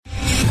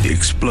The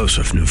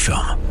explosive new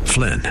film,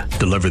 Flynn,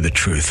 deliver the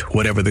truth,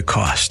 whatever the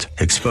cost.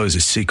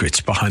 Exposes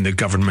secrets behind the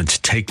government's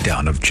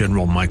takedown of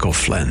General Michael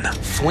Flynn.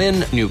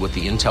 Flynn knew what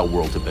the intel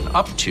world had been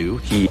up to.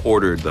 He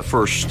ordered the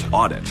first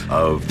audit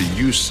of the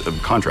use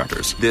of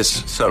contractors.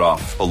 This set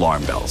off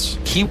alarm bells.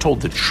 He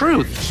told the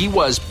truth. He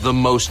was the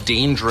most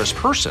dangerous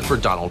person for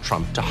Donald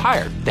Trump to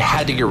hire. They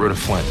had to get rid of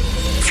Flynn.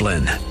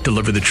 Flynn,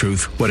 deliver the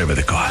truth, whatever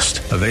the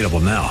cost. Available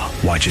now.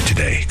 Watch it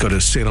today. Go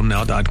to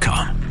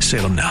salemnow.com.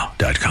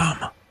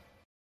 salemnow.com.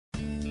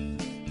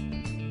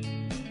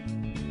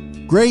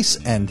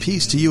 Grace and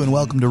peace to you, and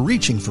welcome to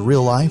Reaching for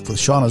Real Life with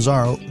Sean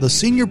Azzaro, the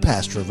senior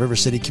pastor of River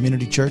City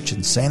Community Church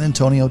in San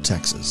Antonio,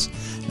 Texas.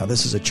 Now,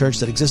 this is a church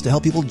that exists to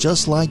help people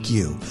just like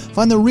you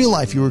find the real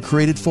life you were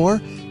created for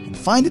and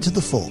find it to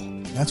the full.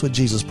 That's what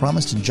Jesus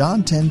promised in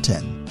John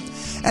 10:10.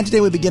 And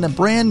today we begin a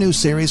brand new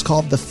series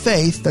called The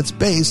Faith that's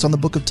based on the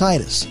book of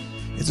Titus.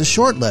 It's a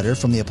short letter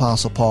from the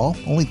Apostle Paul,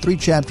 only 3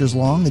 chapters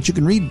long, that you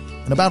can read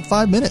in about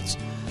 5 minutes.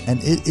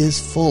 And it is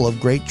full of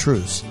great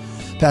truths.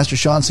 Pastor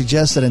Sean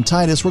suggests that in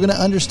Titus, we're going to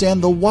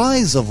understand the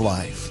whys of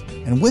life.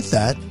 And with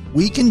that,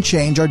 we can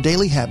change our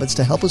daily habits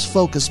to help us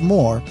focus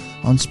more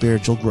on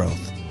spiritual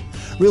growth.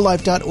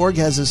 RealLife.org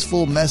has this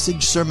full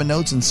message, sermon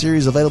notes, and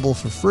series available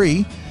for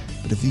free.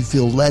 But if you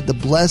feel led to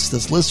bless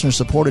this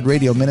listener-supported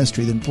radio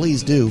ministry, then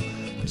please do.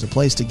 There's a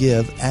place to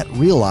give at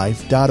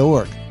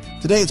RealLife.org.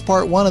 Today, it's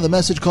part 1 of the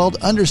message called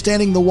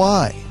Understanding the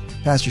Why.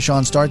 Pastor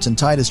Sean starts in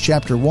Titus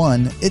chapter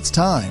 1. It's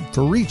time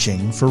for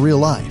Reaching for Real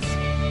Life.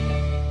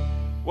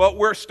 Well,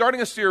 we're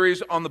starting a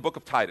series on the book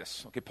of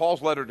Titus, okay,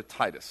 Paul's letter to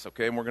Titus,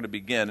 okay, and we're going to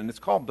begin, and it's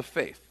called The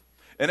Faith.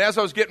 And as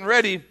I was getting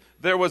ready,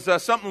 there was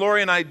something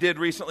Lori and I did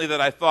recently that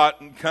I thought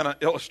kind of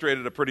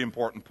illustrated a pretty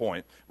important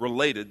point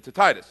related to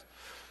Titus.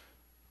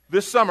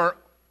 This summer,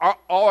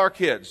 all our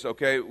kids,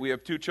 okay, we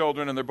have 2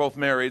 children, and they're both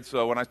married,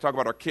 so when I talk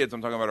about our kids,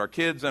 I'm talking about our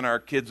kids and our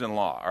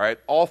kids-in-law, all right?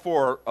 All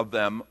 4 of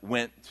them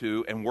went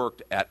to and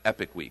worked at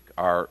Epic Week,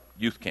 our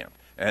youth camp.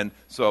 And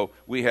so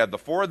we had the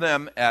 4 of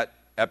them at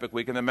Epic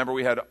Week, and then remember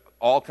we had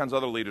all kinds of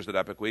other leaders at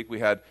Epic Week. We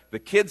had the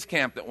kids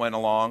camp that went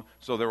along,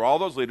 so there were all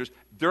those leaders.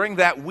 During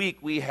that week,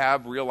 we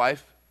have Real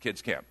Life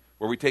Kids Camp,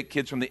 where we take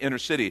kids from the inner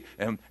city,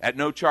 and at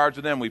no charge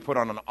to them, we put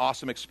on an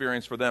awesome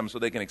experience for them so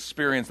they can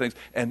experience things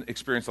and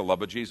experience the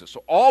love of Jesus.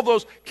 So all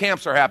those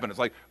camps are happening. It's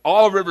like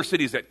all of River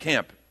City's at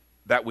camp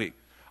that week.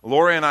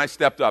 Lori and I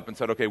stepped up and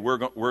said, okay, we're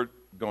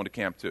going to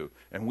camp too.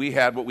 And we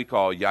had what we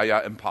call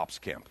Yaya and Pops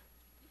Camp.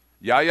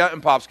 Yaya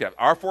and Pops Camp.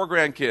 Our 4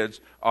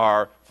 grandkids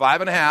are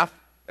 5 and a half,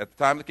 at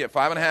the time of the camp,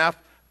 5 and a half,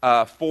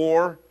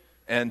 4,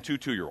 and 2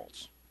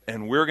 2-year-olds.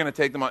 And we're going to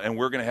take them on, and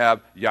we're going to have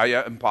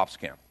Yaya and Pops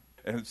Camp.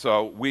 And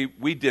so we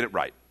did it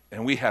right,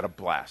 and we had a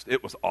blast.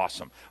 It was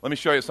awesome. Let me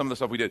show you some of the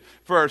stuff we did.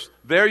 First,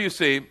 there you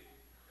see,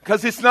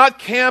 because it's not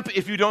camp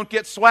if you don't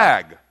get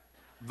swag.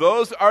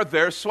 Those are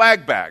their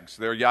swag bags.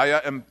 They're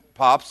Yaya and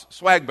Pops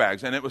swag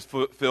bags, and it was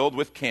filled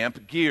with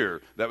camp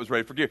gear that was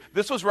ready for gear.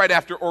 This was right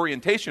after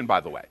orientation, by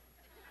the way.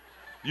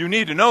 You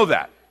need to know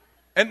that.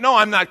 And no,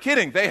 I'm not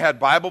kidding. They had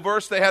Bible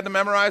verse they had to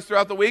memorize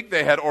throughout the week.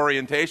 They had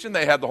orientation.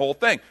 They had the whole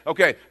thing.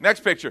 Okay,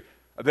 next picture.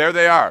 There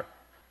they are.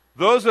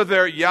 Those are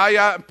their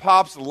Yaya and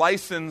Pops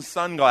licensed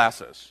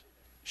sunglasses.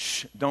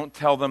 Shh, don't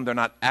tell them they're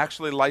not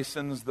actually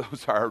licensed.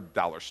 Those are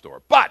dollar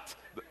store. But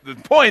the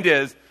point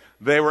is,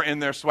 they were in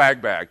their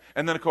swag bag.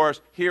 And then, of course,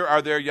 here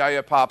are their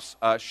Yaya Pops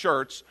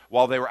shirts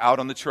while they were out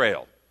on the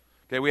trail.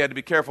 Okay, we had to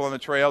be careful on the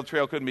trail. The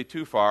trail couldn't be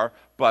too far,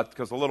 but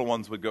because the little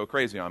ones would go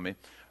crazy on me.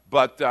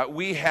 But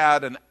we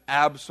had an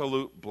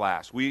absolute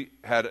blast. We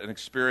had an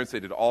experience. They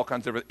did all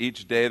kinds of,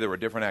 each day there were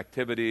different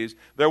activities.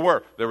 There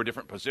were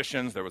different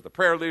positions. There was the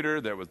prayer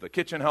leader. There was the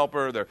kitchen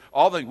helper.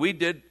 We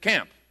did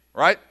camp,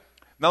 right?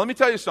 Now let me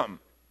tell you something.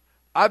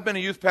 I've been a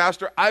youth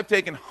pastor. I've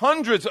taken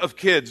hundreds of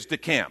kids to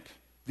camp.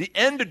 The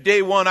end of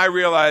day 1, I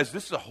realized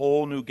this is a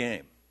whole new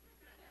game.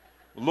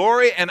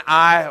 Lori and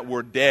I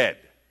were dead.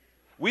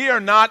 We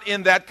are not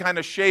in that kind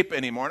of shape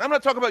anymore. And I'm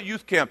not talking about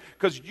youth camp,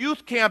 because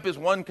youth camp is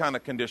one kind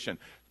of condition.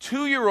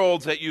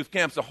 2-year-olds at youth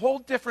camp is a whole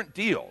different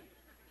deal.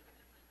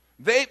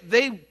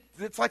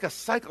 It's like a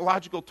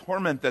psychological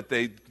torment that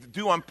they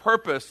do on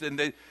purpose,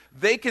 and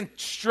they can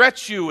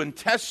stretch you and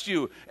test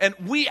you. And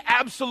we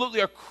absolutely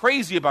are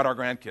crazy about our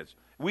grandkids.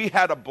 We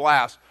had a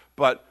blast,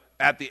 but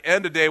at the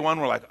end of day 1,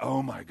 we're like,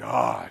 oh my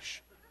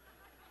gosh.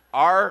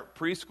 Our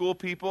preschool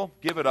people,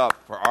 give it up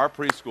for our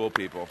preschool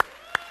people.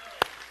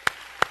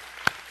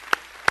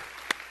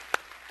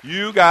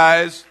 You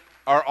guys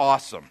are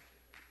awesome.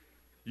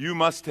 You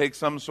must take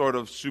some sort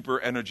of super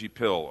energy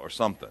pill or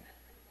something.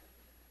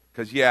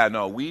 Because,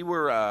 we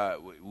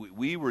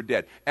were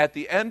dead. At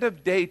the end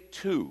of day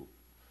 2,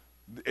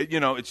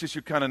 it's just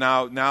you kind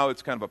of now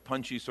it's kind of a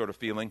punchy sort of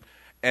feeling.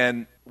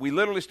 And we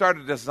literally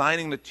started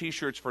designing the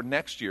T-shirts for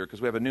next year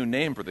because we have a new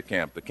name for the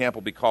camp. The camp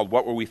will be called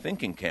What Were We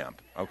Thinking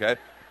Camp, okay?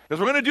 Because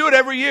we're going to do it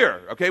every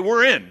year, okay?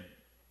 We're in,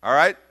 all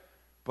right?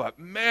 But,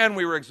 man,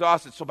 we were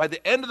exhausted. So by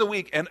the end of the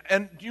week,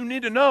 and you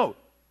need to know,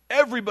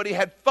 Everybody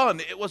had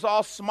fun. It was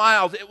all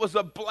smiles. It was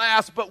a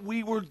blast, but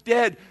we were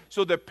dead.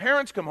 So their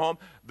parents come home.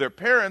 Their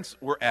parents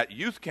were at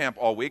youth camp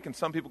all week, and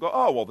some people go,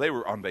 oh, well, they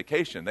were on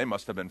vacation. They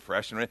must have been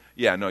fresh. And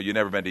yeah, no, you've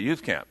never been to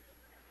youth camp.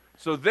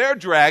 So they're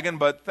dragging,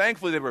 but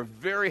thankfully they were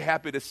very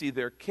happy to see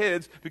their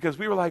kids because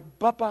we were like,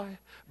 bye-bye,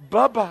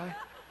 bye-bye.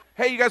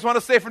 Hey, you guys want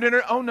to stay for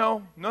dinner? Oh,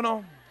 no.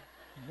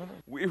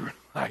 We were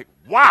like,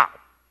 wow.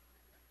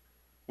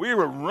 We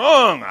were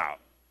wrung out.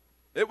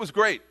 It was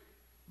great,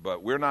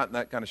 but we're not in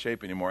that kind of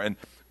shape anymore. And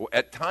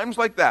at times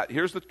like that,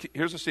 here's the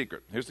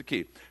secret. Here's the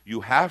key.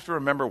 You have to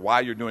remember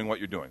why you're doing what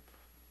you're doing.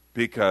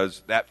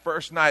 Because that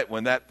first night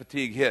when that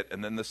fatigue hit,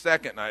 and then the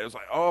second night, it was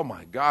like, oh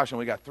my gosh, and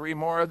we got 3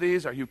 more of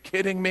these? Are you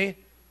kidding me?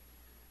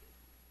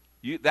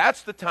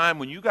 That's the time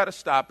when you got to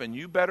stop, and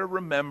you better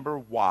remember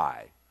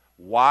why.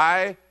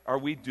 Why are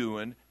we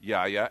doing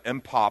Yaya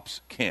and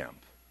Pop's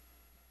camp?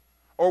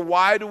 Or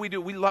why do we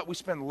do? We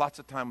spend lots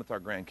of time with our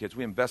grandkids.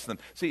 We invest in them.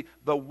 See,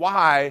 the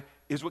why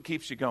is what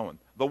keeps you going.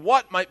 The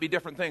what might be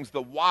different things.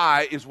 The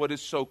why is what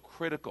is so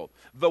critical.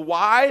 The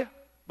why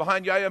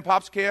behind Yaya and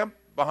Pop's camp,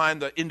 behind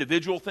the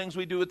individual things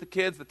we do with the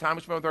kids, the time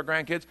we spend with our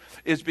grandkids,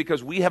 is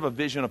because we have a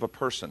vision of a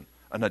person,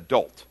 an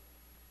adult,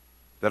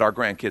 that our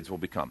grandkids will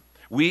become.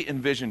 We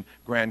envision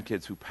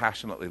grandkids who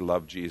passionately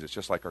love Jesus,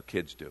 just like our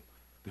kids do,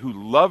 who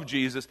love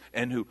Jesus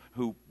and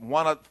who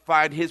want to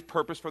find his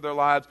purpose for their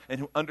lives and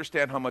who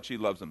understand how much he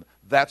loves them.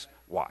 That's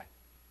why.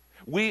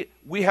 We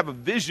have a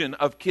vision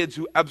of kids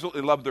who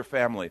absolutely love their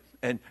family.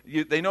 And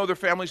they know their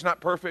family's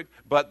not perfect,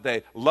 but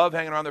they love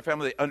hanging around their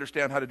family. They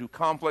understand how to do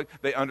conflict.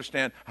 They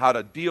understand how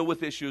to deal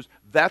with issues.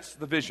 That's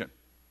the vision.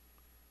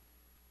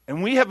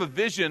 And we have a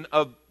vision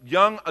of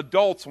young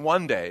adults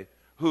one day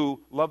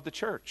who love the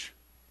church.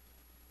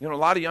 You know, a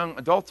lot of young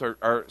adults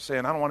are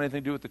saying, I don't want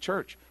anything to do with the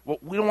church. Well,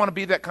 we don't want to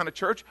be that kind of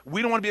church.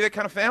 We don't want to be that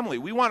kind of family.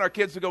 We want our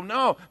kids to go,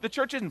 no, the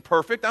church isn't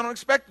perfect. I don't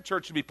expect the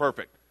church to be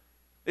perfect.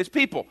 It's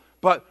people.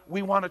 But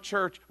we want a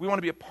church. We want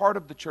to be a part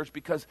of the church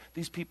because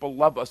these people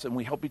love us and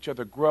we help each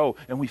other grow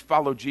and we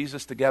follow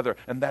Jesus together,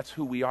 and that's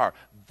who we are.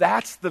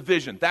 That's the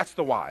vision. That's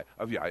the why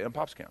of Yaya and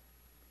Pop's camp.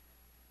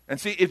 And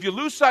see, if you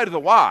lose sight of the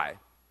why,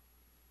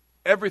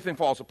 everything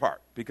falls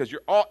apart because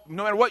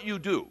no matter what you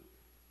do,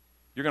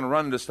 you're going to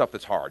run into stuff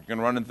that's hard. You're going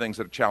to run into things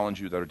that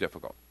challenge you, that are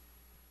difficult.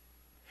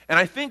 And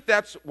I think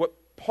that's what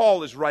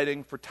Paul is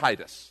writing for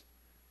Titus.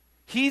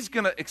 He's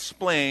going to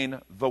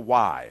explain the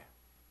why,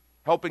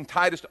 helping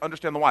Titus to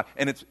understand the why.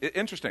 And it's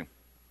interesting,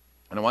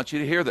 and I want you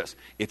to hear this.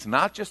 It's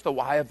not just the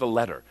why of the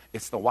letter.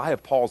 It's the why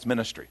of Paul's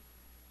ministry.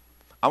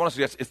 I want to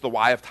suggest it's the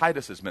why of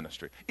Titus's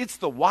ministry. It's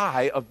the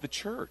why of the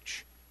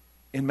church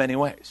in many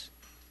ways.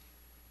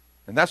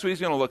 And that's what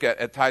he's going to look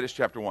at Titus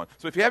chapter 1.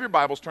 So if you have your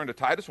Bibles, turn to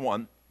Titus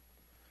 1.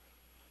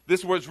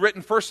 This was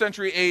written 1st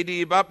century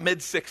A.D., about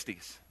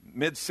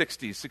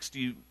mid-60s,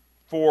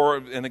 64,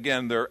 and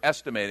again, they're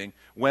estimating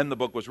when the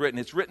book was written.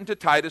 It's written to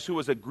Titus, who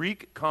was a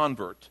Greek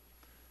convert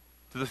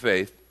to the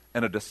faith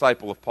and a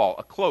disciple of Paul,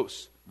 a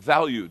close,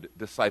 valued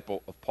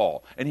disciple of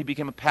Paul, and he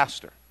became a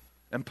pastor.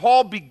 And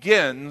Paul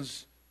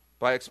begins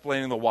by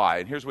explaining the why,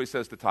 and here's what he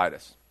says to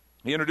Titus.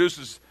 He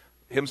introduces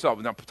himself.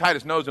 Now,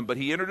 Titus knows him, but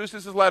he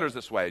introduces his letters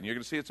this way, and you're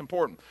going to see it's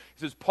important.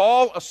 He says,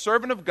 Paul, a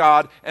servant of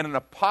God and an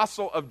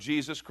apostle of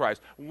Jesus Christ.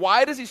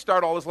 Why does he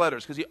start all his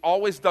letters? Because he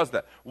always does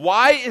that.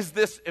 Why is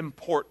this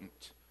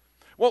important?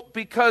 Well,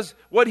 because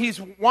what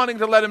he's wanting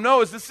to let him know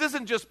is this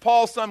isn't just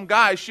Paul, some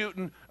guy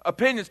shooting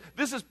opinions.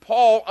 This is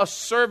Paul, a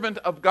servant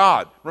of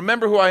God.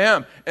 Remember who I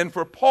am. And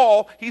for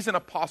Paul, he's an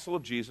apostle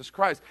of Jesus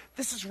Christ.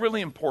 This is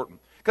really important.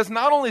 Because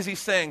not only is he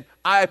saying,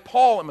 I,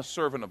 Paul, am a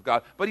servant of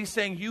God, but he's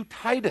saying, you,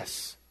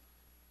 Titus,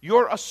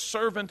 you're a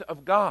servant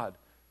of God.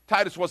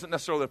 Titus wasn't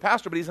necessarily a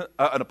pastor, but he's an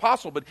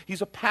apostle, but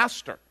he's a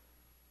pastor.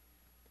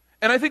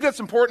 And I think that's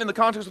important in the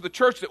context of the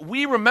church that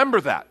we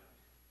remember that.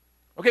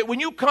 Okay,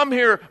 when you come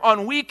here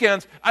on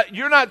weekends,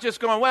 you're not just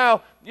going,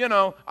 well, you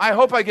know, I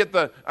hope I get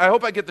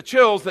the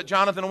chills that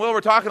Jonathan and Will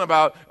were talking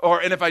about,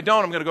 and if I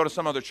don't, I'm going to go to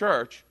some other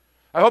church.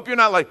 I hope you're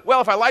not like,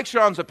 well, if I like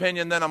Sean's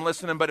opinion, then I'm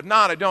listening, but if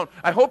not, I don't.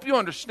 I hope you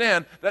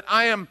understand that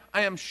I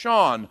am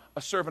Sean,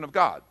 a servant of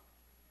God.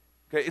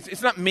 Okay,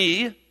 it's not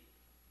me.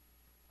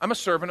 I'm a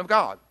servant of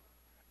God.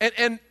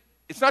 And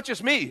it's not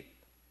just me.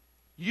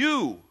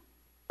 You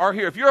are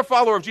here. If you're a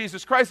follower of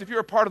Jesus Christ, if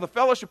you're a part of the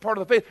fellowship, part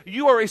of the faith,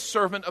 you are a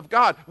servant of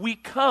God. We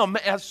come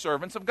as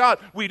servants of God.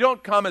 We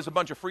don't come as a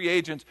bunch of free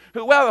agents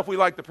who, well, if we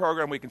like the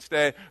program, we can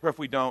stay, or if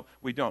we don't,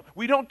 we don't.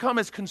 We don't come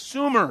as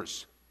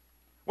consumers.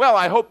 Well,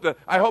 I hope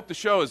the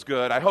show is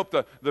good. I hope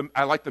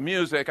I like the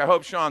music. I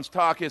hope Sean's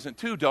talk isn't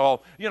too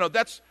dull. You know,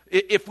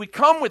 if we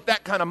come with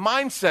that kind of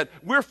mindset,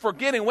 we're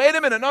forgetting, wait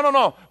a minute,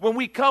 no. When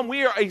we come,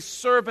 we are a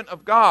servant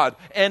of God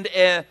and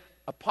an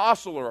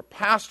apostle or a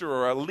pastor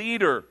or a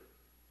leader,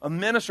 a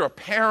minister, a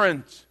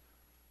parent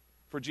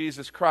for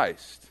Jesus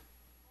Christ.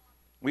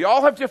 We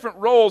all have different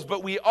roles,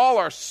 but we all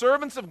are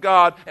servants of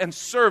God and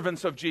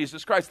servants of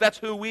Jesus Christ. That's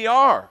who we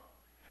are.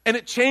 And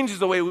it changes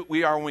the way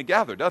we are when we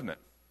gather, doesn't it?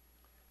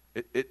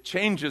 It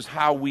changes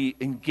how we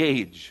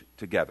engage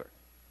together.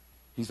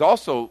 he's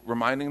also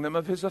reminding them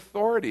of his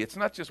authority. It's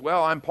not just,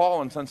 well, I'm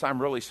Paul, and since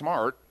I'm really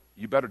smart,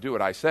 you better do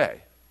what I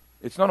say.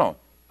 It's, no,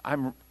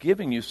 I'm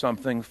giving you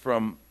something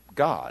from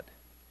God.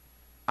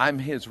 I'm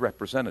his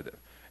representative.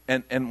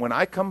 And when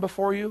I come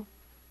before you,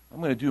 I'm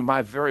going to do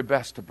my very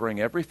best to bring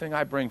everything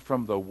I bring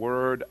from the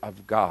Word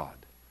of God.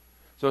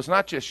 So it's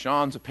not just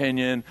Sean's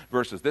opinion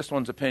versus this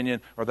one's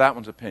opinion or that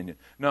one's opinion.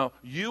 No,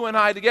 you and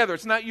I together,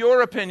 it's not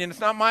your opinion,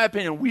 it's not my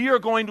opinion. We are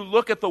going to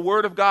look at the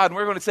Word of God and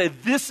we're going to say,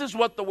 this is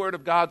what the Word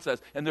of God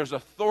says. And there's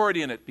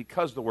authority in it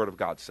because the Word of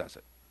God says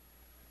it.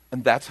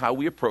 And that's how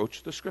we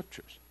approach the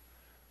Scriptures.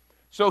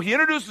 So he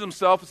introduces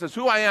himself and says,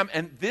 who I am,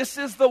 and this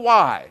is the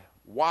why.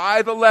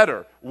 Why the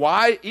letter?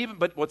 Why even?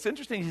 But what's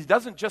interesting, he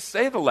doesn't just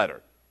say the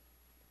letter.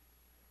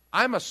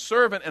 I'm a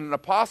servant and an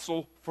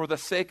apostle for the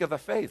sake of the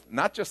faith.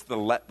 Not just the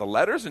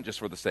letter isn't just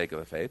for the sake of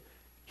the faith.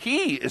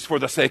 He is for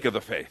the sake of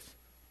the faith.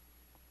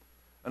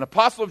 An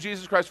apostle of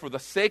Jesus Christ for the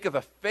sake of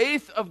the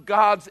faith of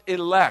God's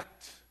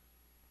elect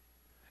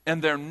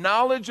and their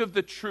knowledge of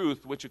the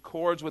truth which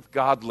accords with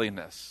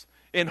godliness,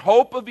 in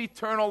hope of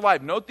eternal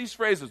life. Note these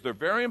phrases, they're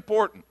very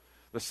important.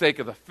 The sake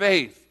of the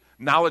faith,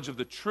 knowledge of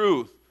the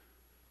truth,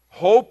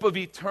 hope of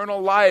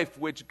eternal life,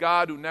 which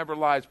God, who never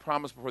lies,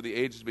 promised before the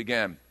ages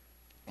began.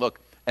 Look,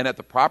 and at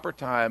the proper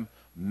time,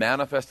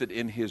 manifested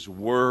in his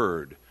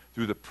word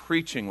through the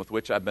preaching with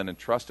which I've been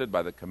entrusted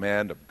by the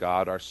command of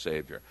God our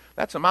Savior.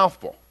 That's a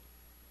mouthful.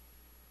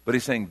 But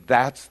he's saying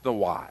that's the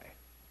why.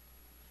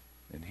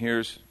 And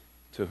here's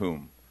to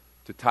whom?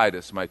 To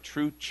Titus, my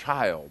true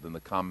child in the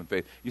common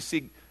faith. You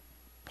see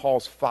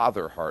Paul's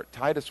father heart.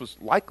 Titus was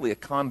likely a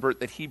convert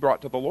that he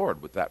brought to the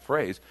Lord with that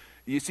phrase.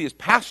 You see his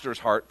pastor's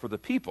heart for the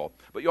people,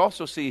 but you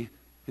also see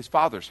his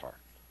father's heart.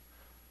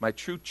 My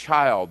true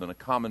child in a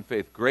common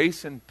faith,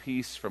 grace and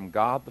peace from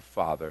God the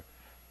Father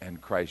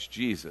and Christ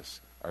Jesus,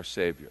 our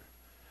Savior.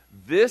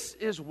 This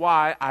is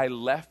why I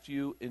left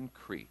you in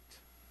Crete.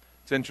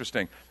 It's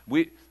interesting.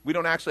 We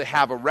don't actually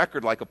have a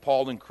record like a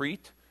Paul in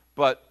Crete,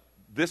 but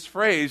this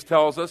phrase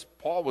tells us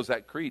Paul was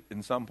at Crete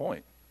in some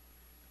point.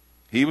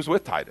 He was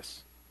with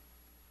Titus.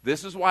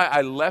 This is why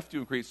I left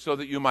you in Crete, so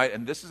that you might,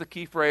 and this is a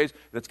key phrase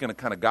that's going to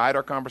kind of guide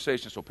our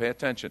conversation, so pay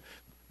attention,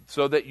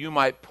 so that you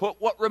might put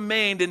what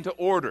remained into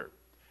order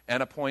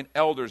and appoint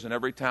elders in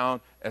every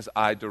town as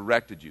I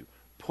directed you.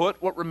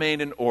 Put what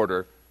remained in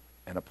order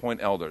and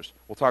appoint elders.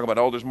 We'll talk about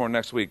elders more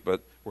next week,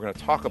 but we're going to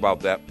talk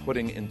about that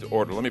putting into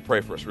order. Let me pray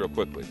for us real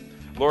quickly.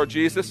 Lord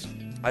Jesus,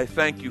 I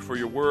thank you for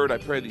your word. I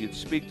pray that you'd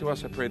speak to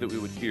us. I pray that we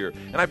would hear.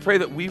 And I pray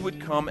that we would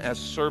come as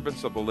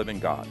servants of the living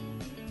God.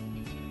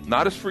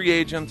 Not as free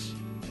agents,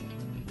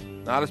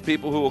 not as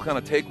people who will kind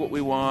of take what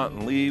we want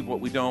and leave what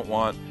we don't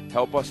want.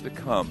 Help us to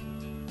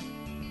come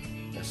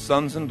as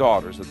sons and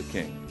daughters of the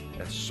King,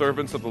 as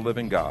servants of the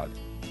living God,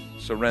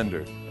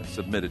 surrendered and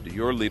submitted to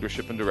your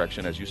leadership and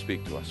direction as you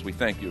speak to us. We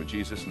thank you in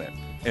Jesus' name.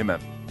 Amen.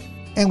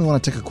 And we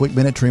want to take a quick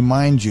minute to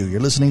remind you,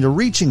 you're listening to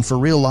Reaching for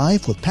Real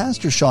Life with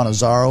Pastor Sean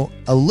Azzaro,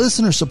 a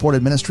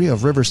listener-supported ministry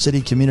of River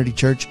City Community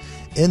Church,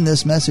 in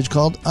this message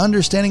called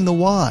Understanding the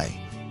Why.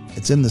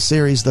 It's in the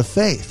series The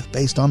Faith,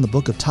 based on the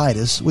book of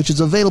Titus, which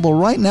is available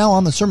right now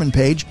on the sermon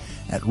page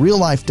at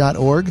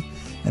reallife.org.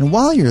 And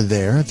while you're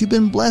there, if you've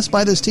been blessed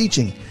by this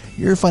teaching,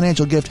 your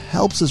financial gift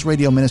helps this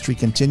radio ministry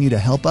continue to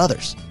help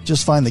others.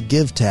 Just find the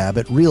Give tab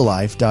at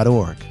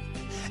reallife.org.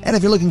 And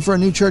if you're looking for a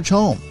new church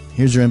home,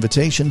 here's your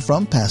invitation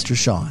from Pastor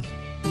Sean.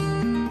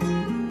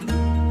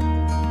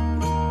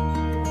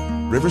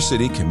 River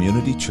City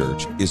Community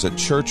Church is a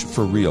church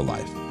for real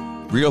life.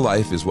 Real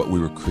life is what we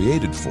were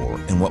created for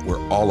and what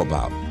we're all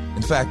about.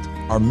 In fact,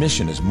 our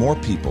mission is more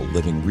people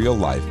living real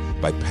life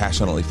by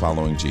passionately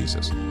following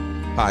Jesus.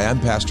 Hi, I'm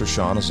Pastor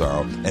Sean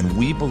Azzaro, and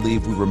we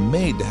believe we were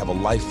made to have a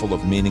life full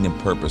of meaning and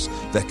purpose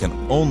that can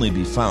only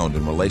be found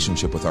in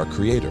relationship with our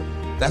Creator.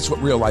 That's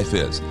what real life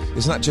is.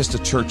 It's not just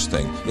a church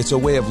thing. It's a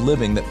way of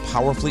living that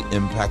powerfully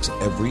impacts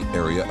every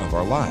area of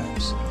our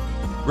lives.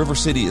 River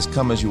City is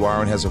come as you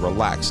are and has a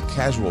relaxed,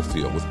 casual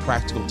feel with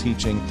practical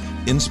teaching,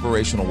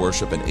 inspirational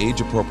worship, and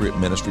age-appropriate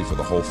ministry for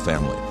the whole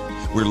family.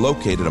 We're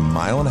located 1.5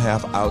 miles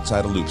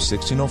outside of Loop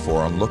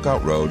 1604 on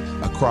Lookout Road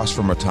across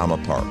from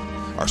Retama Park.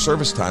 Our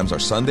service times are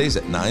Sundays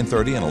at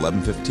 9:30 and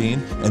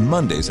 11:15 and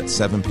Mondays at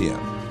 7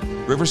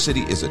 p.m. River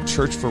City is a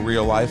church for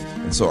real life,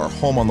 and so our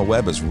home on the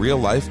web is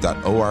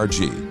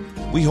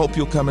reallife.org. We hope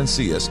you'll come and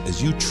see us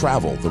as you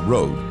travel the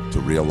road to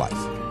real life.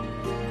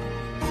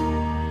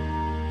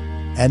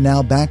 And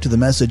now back to the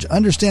message,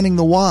 Understanding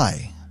the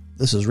Why.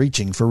 This is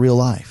Reaching for Real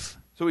Life.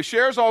 So he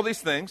shares all these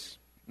things.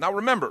 Now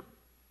remember,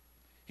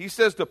 he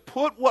says to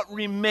put what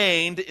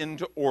remained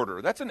into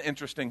order. That's an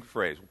interesting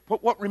phrase.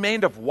 Put what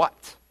remained of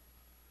what?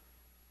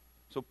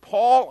 So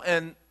Paul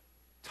and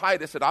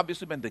Titus had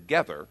obviously been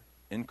together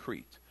in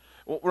Crete.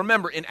 Well,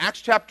 remember, in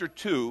Acts chapter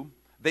 2,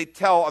 they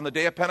tell on the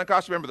day of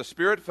Pentecost, remember, the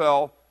Spirit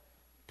fell,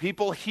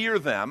 people hear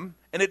them,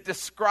 and it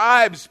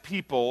describes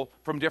people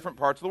from different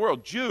parts of the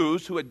world,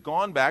 Jews who had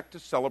gone back to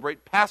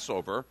celebrate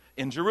Passover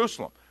in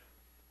Jerusalem.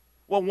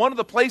 Well, one of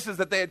the places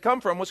that they had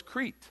come from was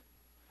Crete.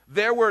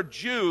 There were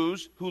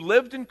Jews who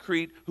lived in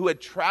Crete who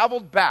had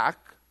traveled back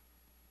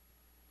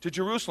to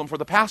Jerusalem for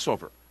the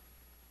Passover.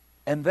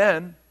 And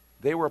then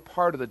they were a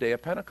part of the day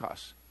of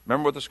Pentecost.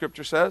 Remember what the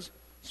scripture says?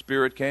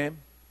 Spirit came.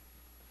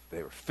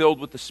 They were filled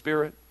with the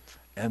Spirit.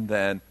 And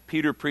then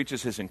Peter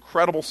preaches his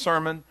incredible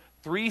sermon.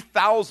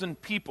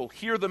 3,000 people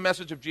hear the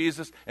message of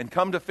Jesus and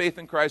come to faith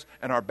in Christ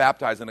and are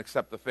baptized and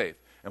accept the faith.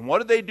 And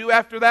what do they do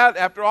after that?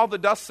 After all the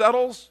dust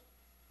settles?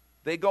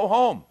 They go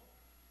home.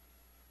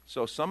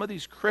 So some of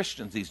these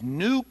Christians, these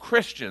new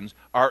Christians,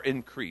 are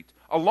in Crete,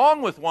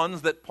 along with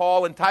ones that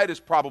Paul and Titus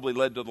probably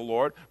led to the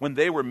Lord when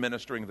they were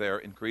ministering there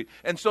in Crete.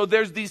 And so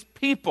there's these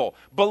people,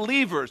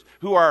 believers,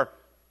 who are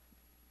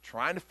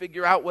trying to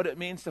figure out what it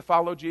means to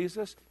follow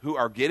Jesus, who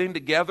are getting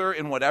together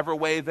in whatever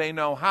way they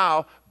know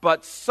how,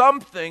 but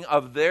something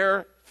of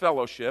their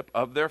fellowship,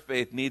 of their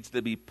faith, needs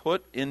to be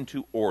put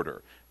into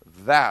order.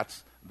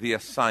 That's the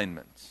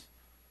assignments.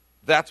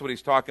 That's what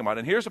he's talking about.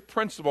 And here's a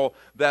principle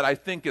that I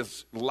think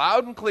is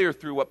loud and clear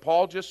through what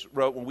Paul just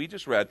wrote, when we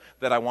just read,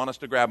 that I want us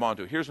to grab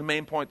onto. Here's the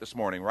main point this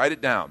morning. Write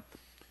it down.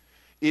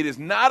 It is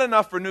not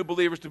enough for new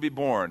believers to be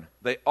born.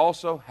 They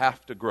also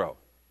have to grow.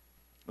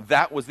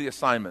 That was the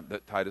assignment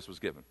that Titus was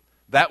given.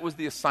 That was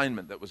the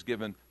assignment that was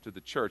given to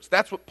the church.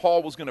 That's what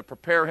Paul was going to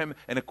prepare him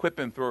and equip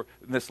him for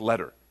in this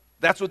letter.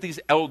 That's what these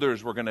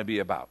elders were going to be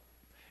about.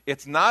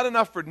 It's not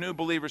enough for new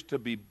believers to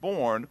be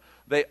born.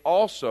 They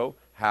also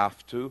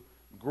have to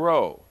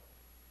grow.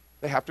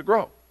 They have to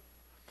grow.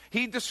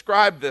 He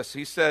described this.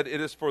 He said,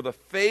 it is for the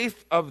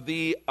faith of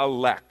the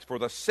elect, for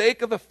the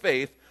sake of the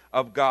faith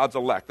of God's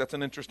elect. That's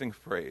an interesting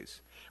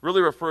phrase. It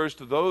really refers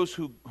to those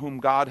whom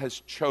God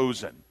has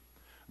chosen.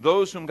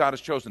 Those whom God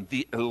has chosen,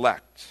 the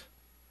elect.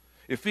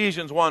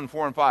 Ephesians 1,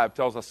 4 and 5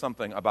 tells us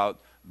something about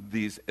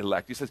these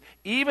elect. He says,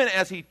 even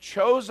as he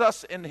chose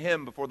us in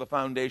him before the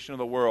foundation of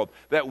the world,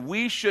 that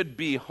we should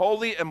be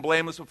holy and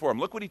blameless before him.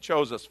 Look what he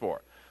chose us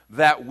for.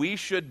 That we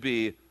should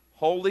be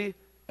holy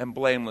and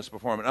blameless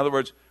before him. In other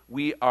words,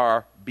 we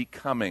are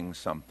becoming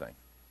something.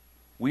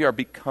 We are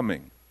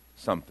becoming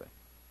something.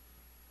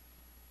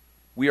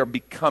 We are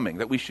becoming,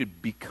 that we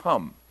should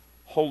become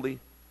holy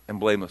and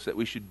blameless, that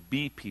we should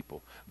be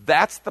people.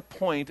 That's the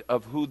point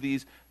of who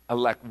these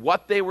elect,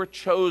 what they were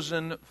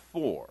chosen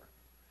for.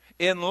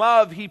 In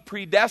love, he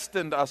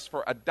predestined us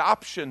for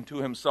adoption to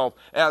himself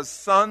as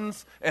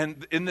sons,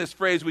 and in this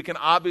phrase we can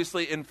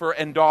obviously infer,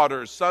 and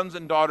daughters, sons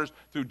and daughters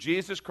through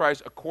Jesus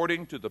Christ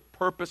according to the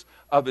purpose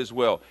of his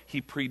will.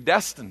 He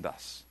predestined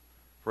us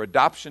for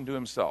adoption to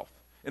himself.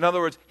 In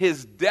other words,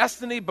 his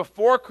destiny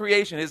before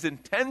creation, his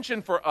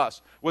intention for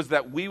us was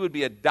that we would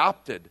be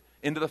adopted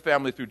into the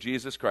family through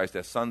Jesus Christ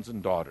as sons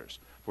and daughters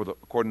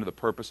according to the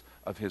purpose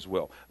of his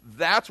will.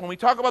 That's when we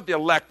talk about the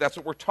elect, that's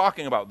what we're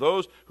talking about.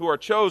 Those who are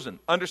chosen.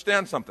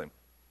 Understand something.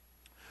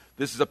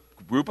 This is a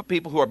group of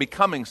people who are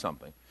becoming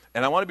something.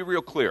 And I want to be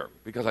real clear,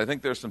 because I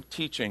think there's some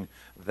teaching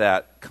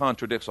that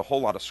contradicts a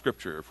whole lot of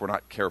Scripture if we're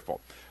not careful.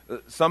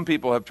 Some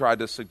people have tried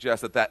to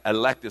suggest that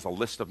elect is a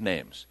list of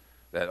names.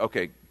 That,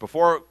 okay,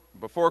 before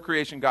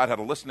creation, God had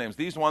a list of names.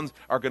 These ones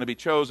are going to be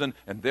chosen,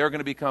 and they're going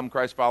to become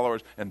Christ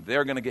followers, and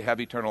they're going to have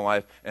eternal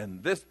life.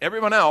 And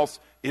everyone else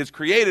is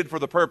created for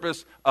the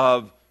purpose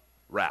of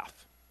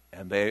wrath,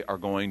 and they're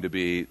going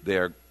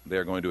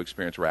to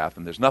experience wrath,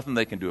 and there's nothing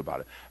they can do about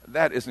it.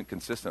 That isn't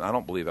consistent, I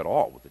don't believe, at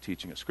all with the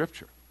teaching of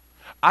Scripture.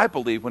 I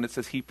believe when it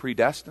says he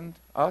predestined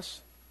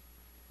us,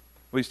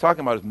 what he's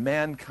talking about is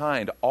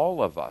mankind.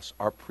 All of us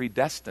are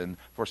predestined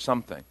for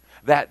something.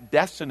 That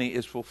destiny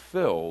is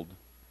fulfilled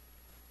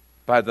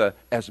by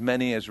as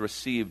many as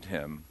received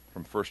him,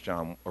 from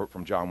John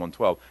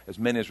 1:12, as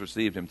many as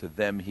received him, to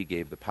them he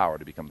gave the power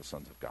to become the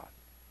sons of God.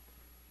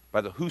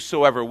 By the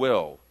whosoever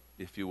will,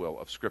 if you will,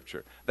 of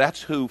Scripture.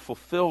 That's who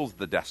fulfills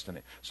the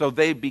destiny. So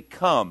they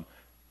become,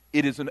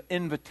 it is an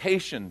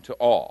invitation to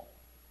all.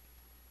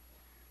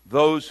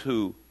 Those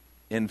who,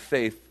 in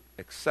faith,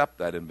 accept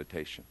that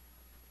invitation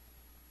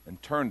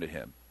and turn to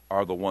him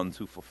are the ones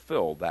who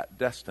fulfill that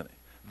destiny.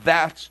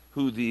 That's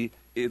who the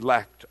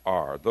elect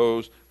are,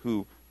 those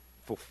who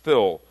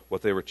fulfill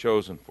what they were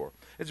chosen for.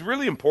 It's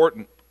really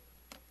important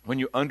when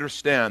you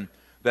understand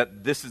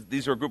that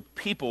these are a group of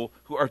people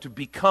who are to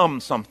become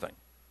something.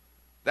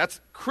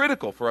 That's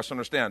critical for us to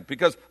understand,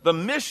 because the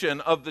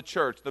mission of the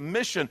church, the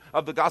mission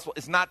of the gospel,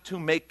 is not to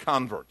make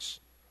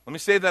converts. Let me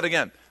say that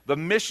again. The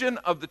mission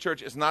of the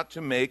church is not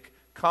to make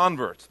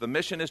converts. The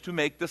mission is to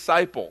make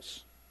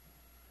disciples.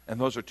 And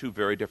those are two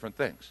very different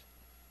things.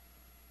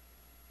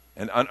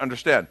 And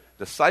understand,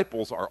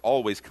 disciples are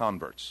always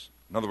converts.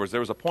 In other words, there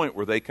was a point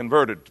where they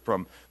converted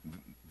from,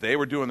 they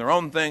were doing their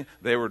own thing,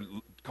 they were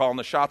calling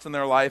the shots in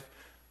their life,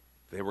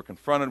 they were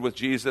confronted with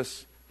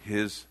Jesus,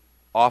 his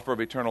offer of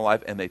eternal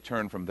life, and they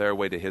turned from their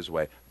way to his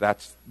way.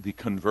 That's the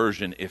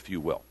conversion, if you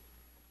will.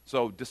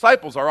 So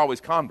disciples are always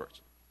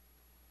converts.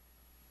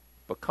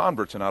 But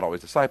converts are not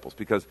always disciples,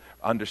 because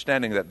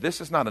understanding that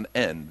this is not an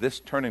end, this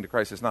turning to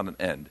Christ is not an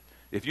end.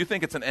 If you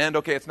think it's an end,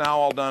 okay, it's now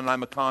all done,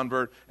 I'm a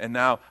convert, and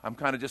now I'm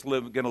kind of just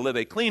going to live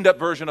a cleaned up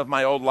version of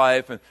my old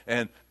life,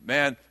 and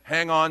man,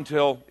 hang on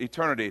till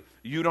eternity.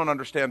 You don't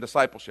understand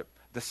discipleship.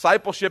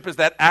 Discipleship is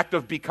that act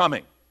of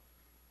becoming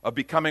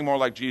more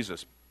like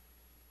Jesus.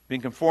 being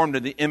conformed to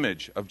the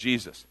image of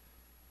Jesus.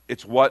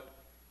 It's what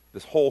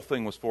this whole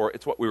thing was for.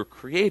 It's what we were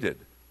created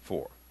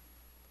for.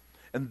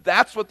 And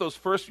that's what those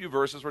first few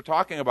verses were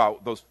talking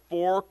about, those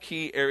 4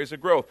 key areas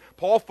of growth.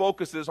 Paul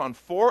focuses on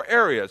 4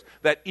 areas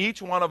that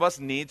each one of us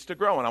needs to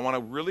grow, and I want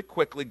to really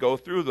quickly go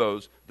through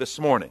those this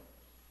morning.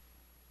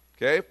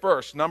 Okay,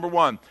 first, number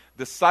 1,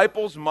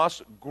 disciples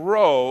must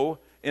grow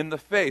in the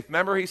faith.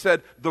 Remember, he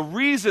said, the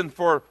reason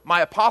for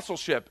my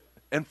apostleship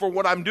and for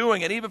what I'm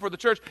doing, and even for the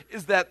church,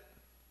 is that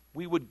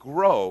we would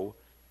grow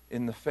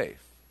in the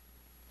faith.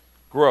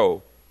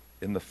 Grow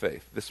in the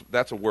faith.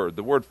 That's a word.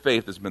 The word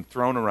faith has been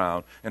thrown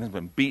around and has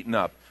been beaten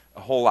up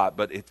a whole lot,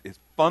 but it's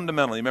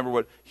fundamentally, remember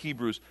what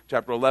Hebrews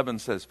chapter 11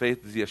 says,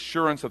 faith is the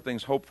assurance of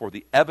things hoped for,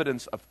 the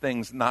evidence of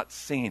things not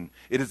seen.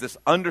 It is this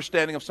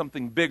understanding of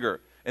something bigger,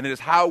 and it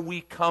is how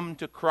we come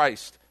to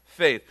Christ,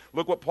 faith.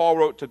 Look what Paul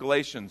wrote to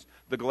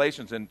the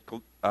Galatians in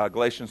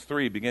Galatians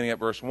 3, beginning at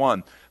verse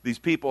 1. These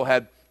people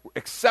had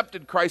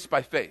accepted Christ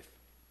by faith.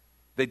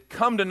 They'd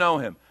come to know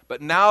him,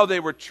 but now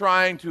they were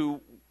trying to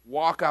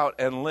walk out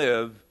and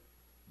live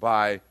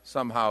by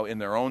somehow in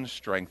their own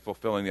strength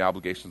fulfilling the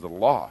obligations of the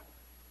law.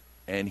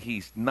 And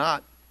he's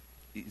not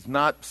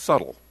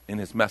subtle in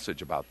his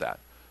message about that.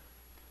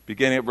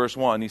 Beginning at verse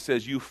 1, he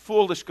says, you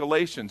foolish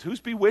Galatians, who's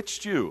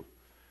bewitched you?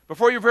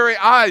 Before your very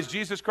eyes,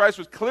 Jesus Christ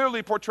was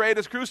clearly portrayed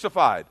as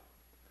crucified.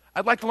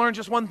 I'd like to learn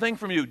just one thing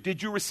from you.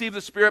 Did you receive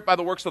the Spirit by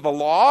the works of the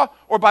law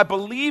or by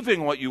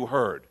believing what you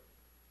heard?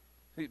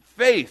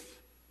 Faith.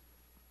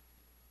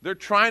 They're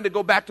trying to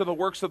go back to the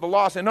works of the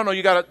law, saying, no,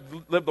 you got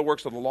to live the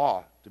works of the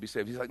law to be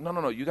saved. He's like,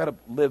 no, you got to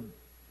live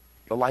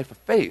the life of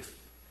faith.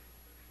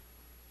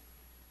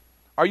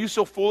 Are you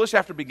so foolish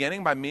after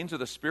beginning by means of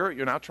the Spirit,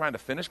 you're now trying to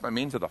finish by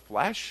means of the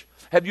flesh?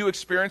 Have you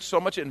experienced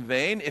so much in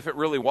vain, if it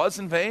really was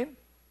in vain?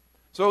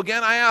 So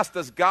again, I ask,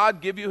 does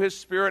God give you his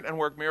Spirit and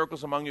work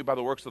miracles among you by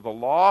the works of the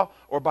law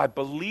or by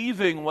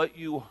believing what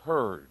you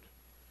heard?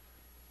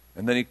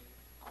 And then he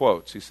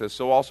quotes, he says,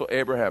 so also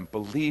Abraham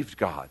believed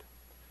God,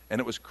 and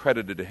it was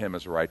credited to him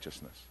as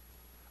righteousness.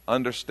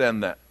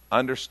 Understand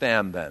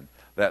then,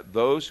 that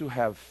those who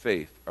have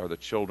faith are the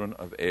children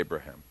of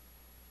Abraham.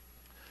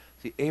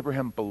 See,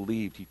 Abraham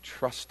believed, he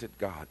trusted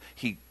God.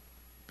 He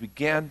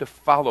began to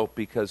follow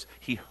because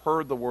he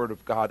heard the word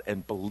of God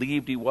and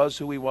believed he was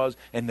who he was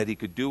and that he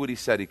could do what he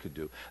said he could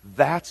do.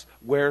 That's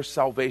where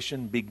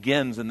salvation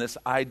begins, in this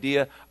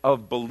idea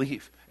of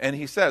belief. And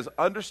he says,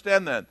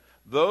 understand then,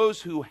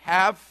 those who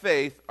have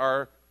faith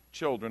are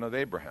children of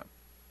Abraham.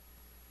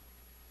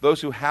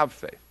 Those who have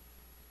faith.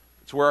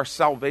 It's where our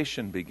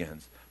salvation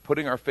begins.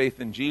 Putting our faith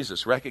in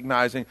Jesus,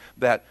 recognizing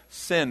that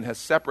sin has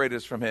separated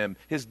us from him.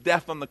 His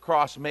death on the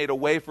cross made a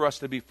way for us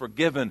to be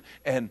forgiven,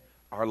 and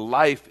our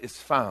life is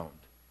found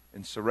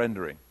in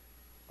surrendering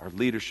our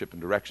leadership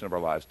and direction of our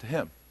lives to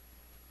him.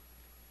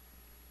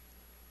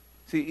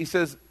 See, he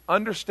says,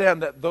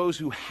 understand that those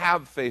who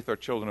have faith are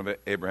children of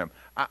Abraham.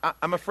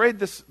 I'm afraid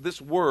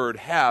this word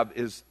have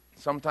is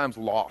sometimes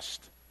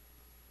lost.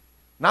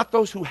 Not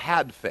those who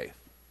had faith.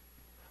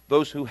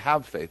 Those who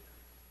have faith.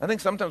 I think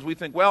sometimes we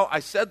think, well, I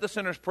said the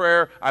sinner's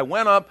prayer, I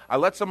went up, I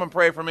let someone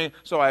pray for me,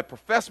 so I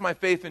professed my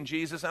faith in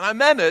Jesus, and I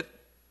meant it,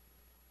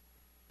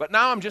 but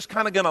now I'm just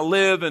kind of going to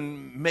live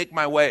and make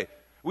my way.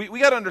 We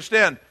got to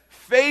understand,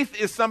 faith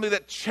is something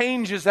that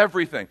changes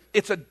everything.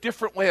 It's a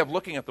different way of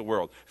looking at the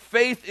world.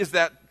 Faith is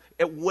that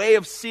a way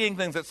of seeing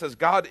things that says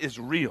God is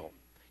real.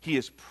 He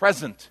is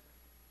present.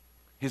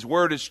 His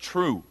word is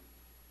true.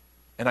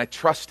 And I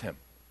trust him.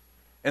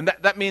 And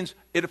that means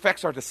it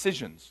affects our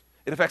decisions.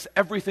 It affects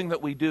everything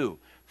that we do.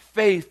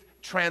 Faith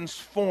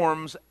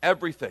transforms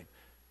everything.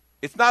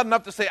 It's not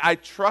enough to say, I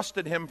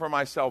trusted him for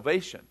my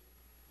salvation.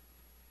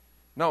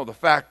 No, the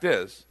fact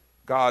is,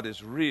 God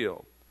is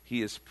real.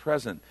 He is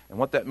present. And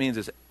what that means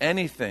is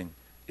anything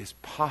is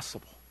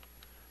possible.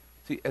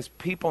 See, as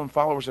people and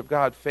followers of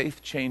God,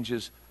 faith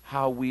changes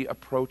how we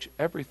approach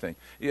everything.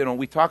 You know,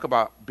 we talk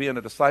about being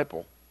a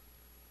disciple.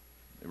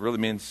 It really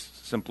means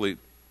simply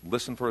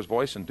listen for his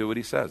voice and do what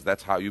he says.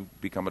 That's how you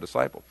become a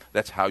disciple.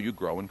 That's how you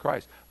grow in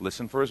Christ.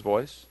 Listen for his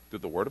voice through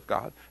the word of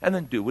God, and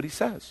then do what he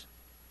says.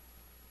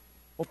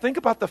 Well, think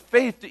about the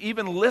faith to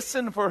even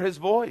listen for his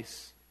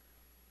voice.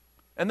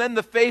 And then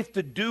the faith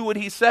to do what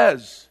he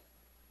says.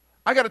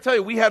 I got to tell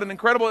you, we had an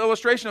incredible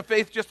illustration of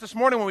faith just this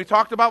morning when we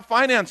talked about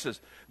finances.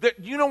 Do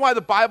you know why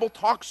the Bible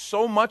talks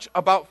so much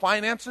about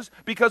finances?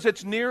 Because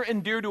it's near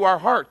and dear to our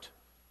heart.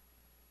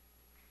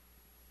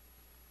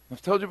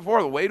 I've told you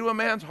before, the way to a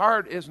man's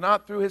heart is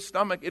not through his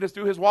stomach, it is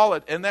through his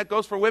wallet. And that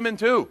goes for women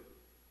too.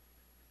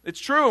 It's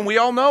true, and we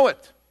all know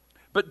it.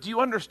 But do you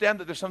understand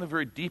that there's something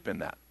very deep in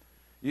that?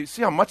 You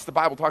see how much the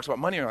Bible talks about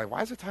money, and you're like, why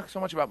does it talk so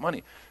much about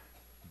money?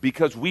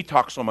 Because we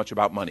talk so much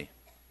about money.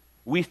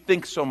 We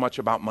think so much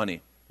about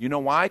money. You know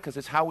why? Because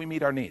it's how we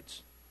meet our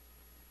needs.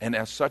 And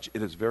as such,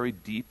 it is very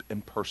deep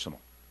and personal.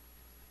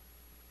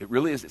 It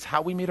really is. It's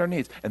how we meet our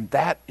needs. And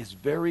that is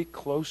very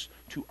close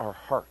to our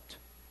heart.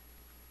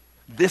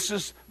 This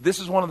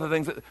is one of the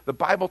things that the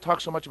Bible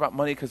talks so much about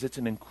money because it's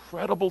an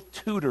incredible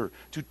tutor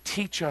to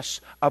teach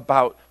us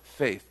about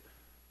faith.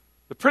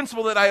 The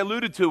principle that I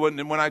alluded to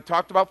when I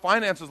talked about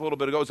finances a little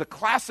bit ago is a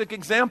classic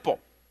example.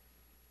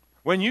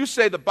 When you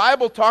say the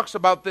Bible talks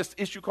about this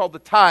issue called the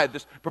tithe,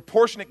 this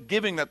proportionate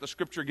giving that the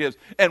Scripture gives,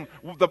 and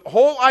the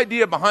whole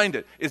idea behind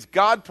it is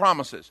God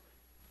promises,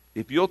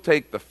 if you'll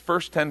take the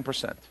first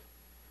 10%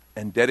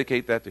 and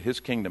dedicate that to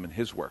His kingdom and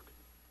His work,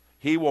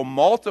 He will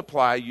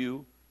multiply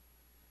you.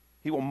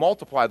 He will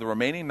multiply the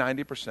remaining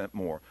 90%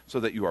 more so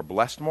that you are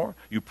blessed more,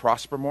 you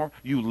prosper more,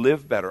 you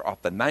live better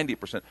off the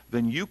 90%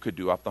 than you could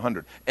do off the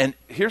 100. And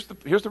here's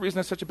the reason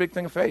it's such a big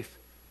thing of faith,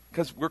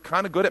 because we're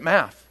kind of good at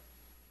math.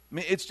 I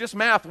mean, it's just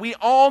math. We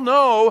all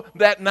know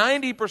that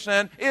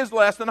 90% is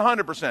less than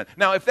 100%.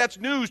 Now, if that's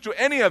news to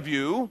any of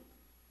you,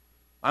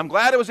 I'm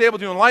glad I was able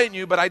to enlighten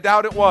you, but I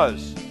doubt it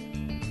was.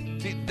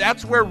 See,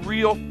 that's where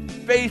real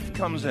faith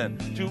comes in,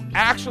 to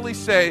actually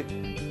say,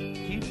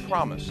 He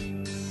promised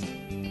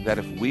that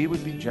if we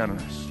would be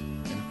generous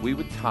and if we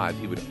would tithe,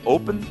 He would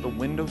open the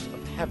windows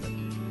of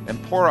heaven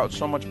and pour out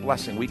so much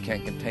blessing we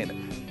can't contain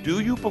it. Do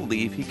you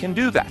believe He can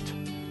do that?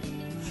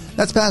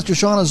 That's Pastor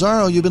Sean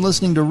Azzaro. You've been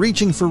listening to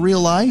Reaching for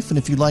Real Life, and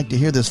if you'd like to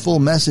hear this full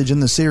message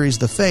in the series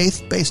The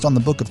Faith, based on the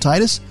book of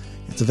Titus,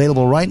 it's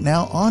available right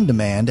now on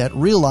demand at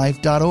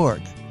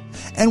reallife.org.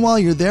 And while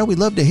you're there, we'd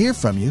love to hear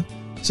from you.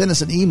 Send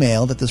us an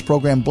email that this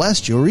program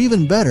blessed you, or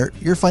even better,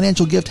 your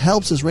financial gift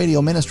helps this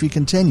radio ministry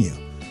continue.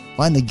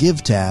 Find the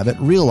Give tab at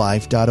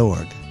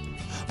reallife.org.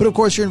 But of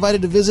course, you're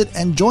invited to visit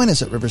and join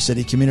us at River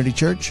City Community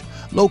Church,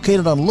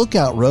 located on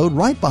Lookout Road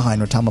right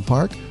behind Rotama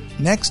Park,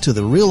 next to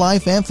the Real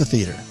Life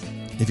Amphitheater.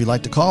 If you'd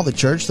like to call the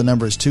church, the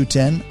number is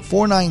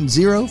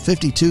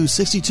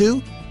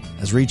 210-490-5262,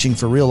 as Reaching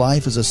for Real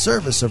Life is a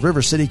service of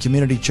River City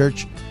Community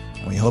Church,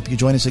 and we hope you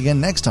join us again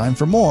next time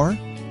for more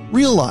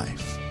Real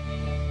Life.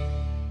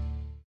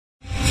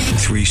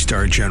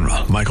 3-star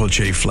General Michael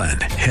J.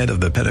 Flynn, head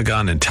of the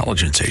Pentagon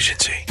Intelligence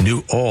Agency,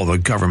 knew all the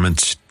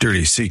government's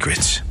dirty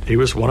secrets. He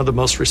was one of the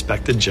most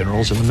respected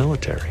generals in the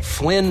military.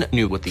 Flynn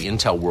knew what the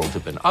intel world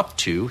had been up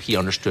to. He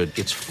understood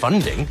its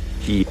funding.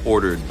 He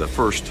ordered the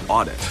first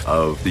audit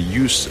of the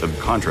use of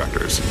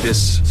contractors.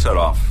 This set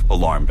off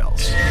alarm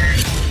bells.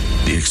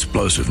 The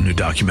explosive new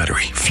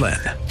documentary, Flynn,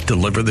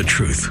 Deliver the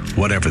Truth,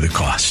 Whatever the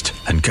Cost,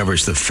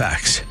 uncovers the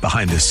facts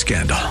behind this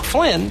scandal.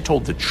 Flynn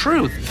told the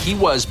truth. He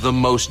was the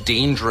most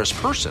dangerous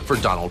person for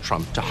Donald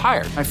Trump to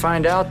hire. I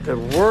find out the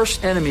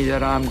worst enemy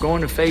that I'm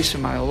going to face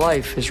in my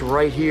life is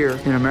right here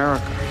in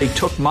America. They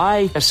took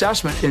my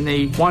assessment and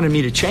they wanted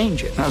me to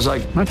change it. And I was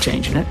like, I'm not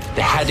changing it.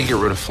 They had to get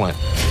rid of Flynn.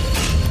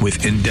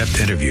 With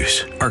in-depth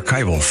interviews,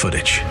 archival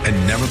footage, and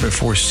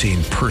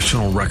never-before-seen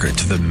personal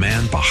records of the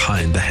man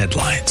behind the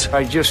headlines.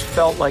 I just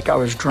felt like I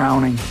was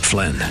drowning.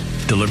 Flynn,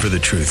 Deliver the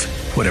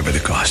Truth, Whatever the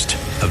Cost.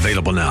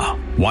 Available now.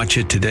 Watch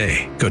it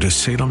today. Go to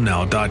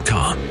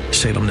salemnow.com.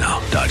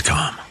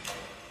 salemnow.com.